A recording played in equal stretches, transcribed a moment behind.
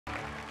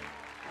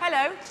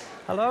Hello.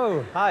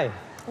 Hello, hi.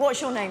 What's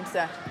your name,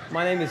 sir?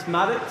 My name is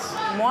Maddox.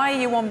 Why are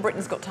you on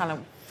Britain's Got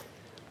Talent?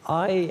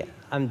 I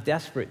am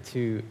desperate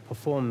to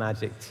perform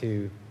magic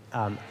to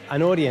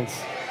an audience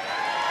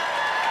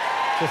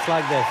just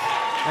like this.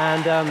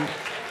 And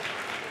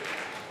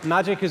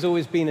magic has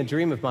always been a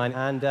dream of mine.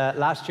 And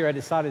last year I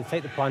decided to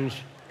take the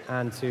plunge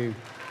and to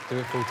do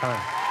it full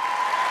time.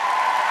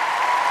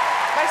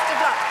 Best of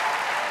luck.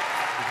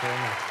 Thank you very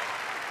much.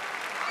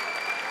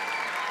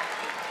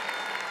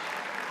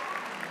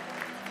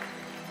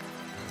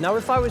 Now,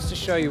 if I was to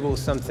show you all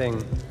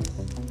something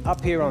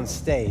up here on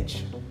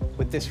stage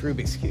with this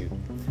Rubik's Cube,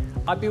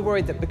 I'd be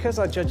worried that because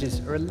our judges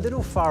are a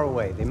little far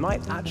away, they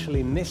might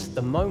actually miss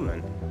the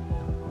moment.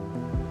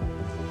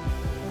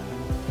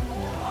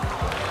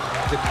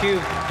 The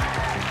cube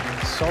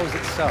solves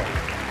itself.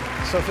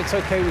 So if it's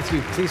okay with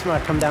you, please may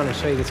I come down and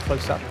show you this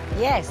close up?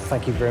 Yes.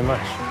 Thank you very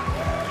much.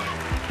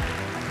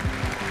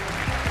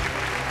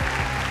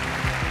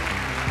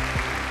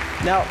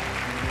 Now,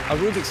 a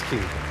Rubik's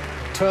Cube,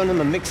 turn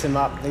them and mix them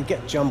up, they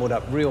get jumbled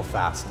up real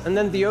fast. And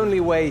then the only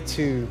way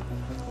to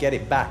get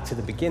it back to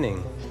the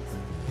beginning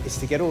is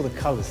to get all the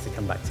colors to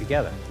come back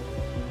together.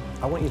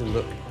 I want you to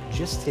look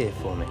just here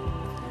for me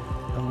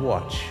and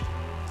watch.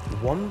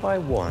 One by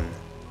one,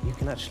 you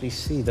can actually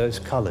see those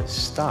colors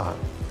start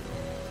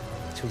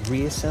to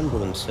reassemble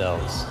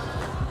themselves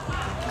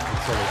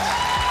until it's...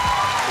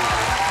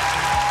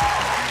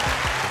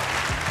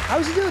 How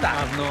does he do that?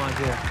 I have no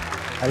idea.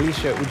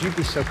 Alicia, would you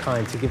be so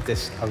kind to give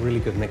this a really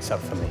good mix-up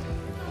for me?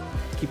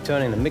 Keep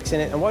turning and mixing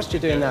it, and whilst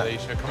you're doing that...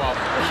 Alicia, come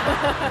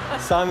on.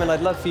 Simon,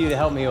 I'd love for you to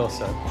help me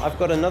also. I've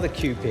got another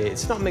cube here.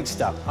 It's not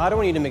mixed up. I don't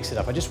want you to mix it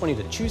up. I just want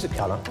you to choose a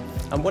color,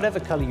 and whatever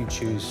color you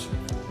choose,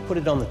 put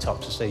it on the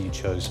top to say you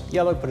chose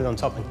yellow, put it on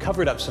top, and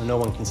cover it up so no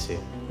one can see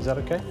it. Is that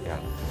okay? Yeah.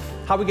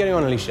 How are we getting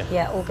on, Alicia?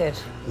 Yeah, all good.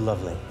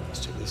 Lovely.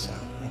 Let's check this out.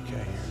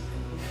 Okay.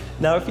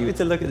 Now, if you were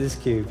to look at this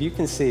cube, you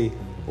can see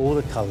all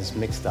the colors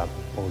mixed up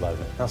all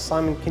over. Now,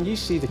 Simon, can you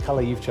see the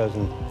color you've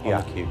chosen on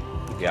the cube?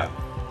 Yeah.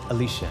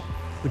 Alicia,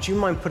 would you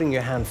mind putting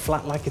your hand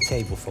flat like a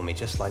table for me,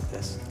 just like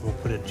this? We'll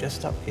put it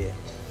just up here.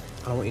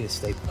 I want you to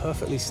stay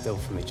perfectly still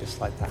for me,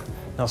 just like that.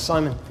 Now,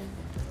 Simon,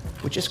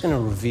 we're just going to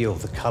reveal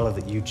the color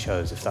that you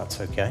chose, if that's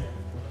okay.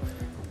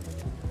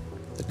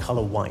 The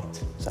color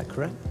white. Is that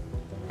correct?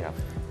 Yeah.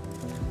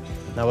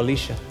 Now,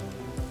 Alicia,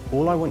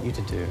 all I want you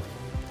to do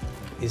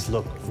is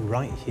look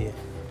right here,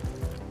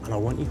 and I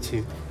want you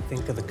to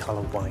think of the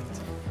color white.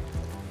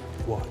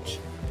 Watch.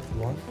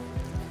 1,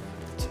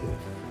 2,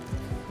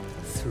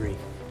 3.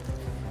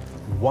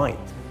 White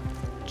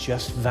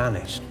just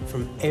vanished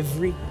from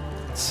every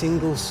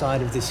single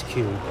side of this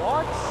cube.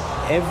 What?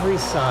 Every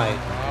side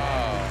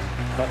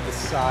but the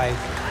side.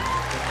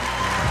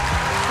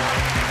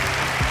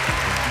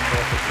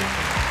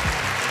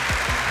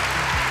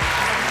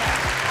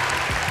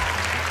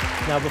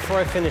 Now, before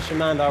I finish,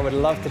 Amanda, I would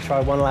love to try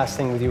one last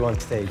thing with you on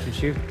stage.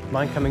 Would you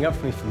mind coming up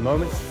for me for a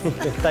moment?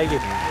 Thank you.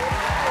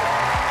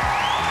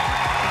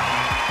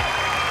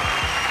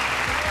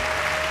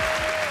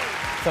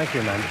 Thank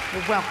you, Amanda.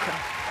 You're welcome.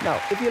 Now,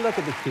 if you look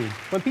at the cube,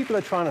 when people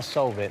are trying to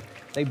solve it,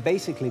 they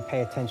basically pay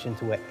attention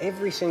to where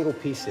every single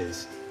piece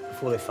is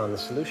before they find the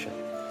solution.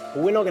 But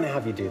we're not going to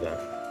have you do that.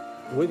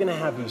 We're going to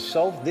have you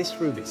solve this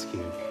Rubik's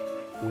Cube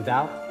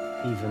without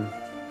even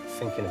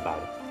thinking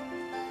about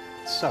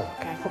it. So,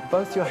 put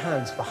both your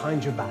hands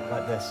behind your back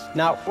like this.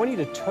 Now, I want you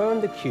to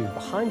turn the cube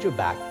behind your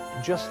back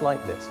just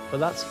like this. But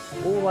that's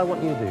all I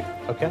want you to do,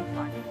 okay?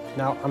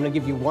 Now, I'm going to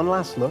give you one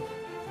last look.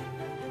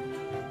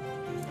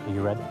 Are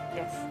you ready?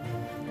 Yes.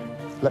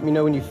 Let me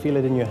know when you feel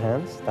it in your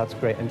hands. That's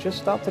great. And just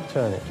start to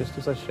turn it, just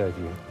as I showed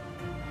you.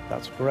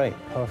 That's great.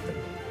 Perfect.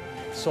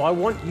 So I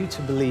want you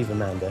to believe,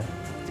 Amanda,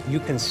 that you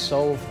can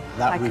solve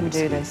that Rubik's Cube. I can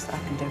do this. I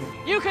can do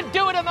it. You can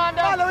do it,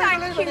 Amanda!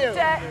 Thank you,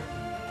 Dad.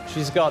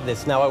 She's got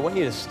this. Now, I want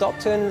you to stop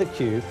turning the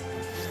cube.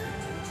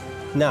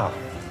 Now,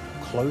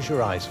 close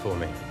your eyes for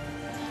me.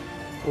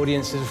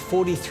 Audience, there's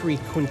 43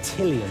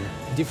 quintillion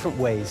different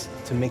ways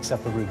to mix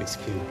up a Rubik's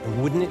Cube.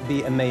 And wouldn't it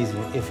be amazing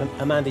if,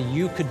 Amanda,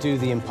 you could do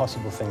the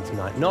impossible thing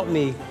tonight? Not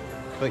me,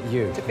 but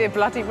you. It'd be a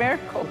bloody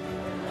miracle.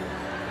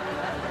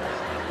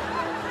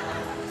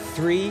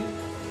 3,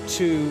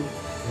 2,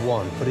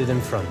 1. Put it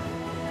in front.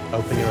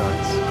 Open your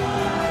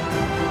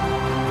eyes.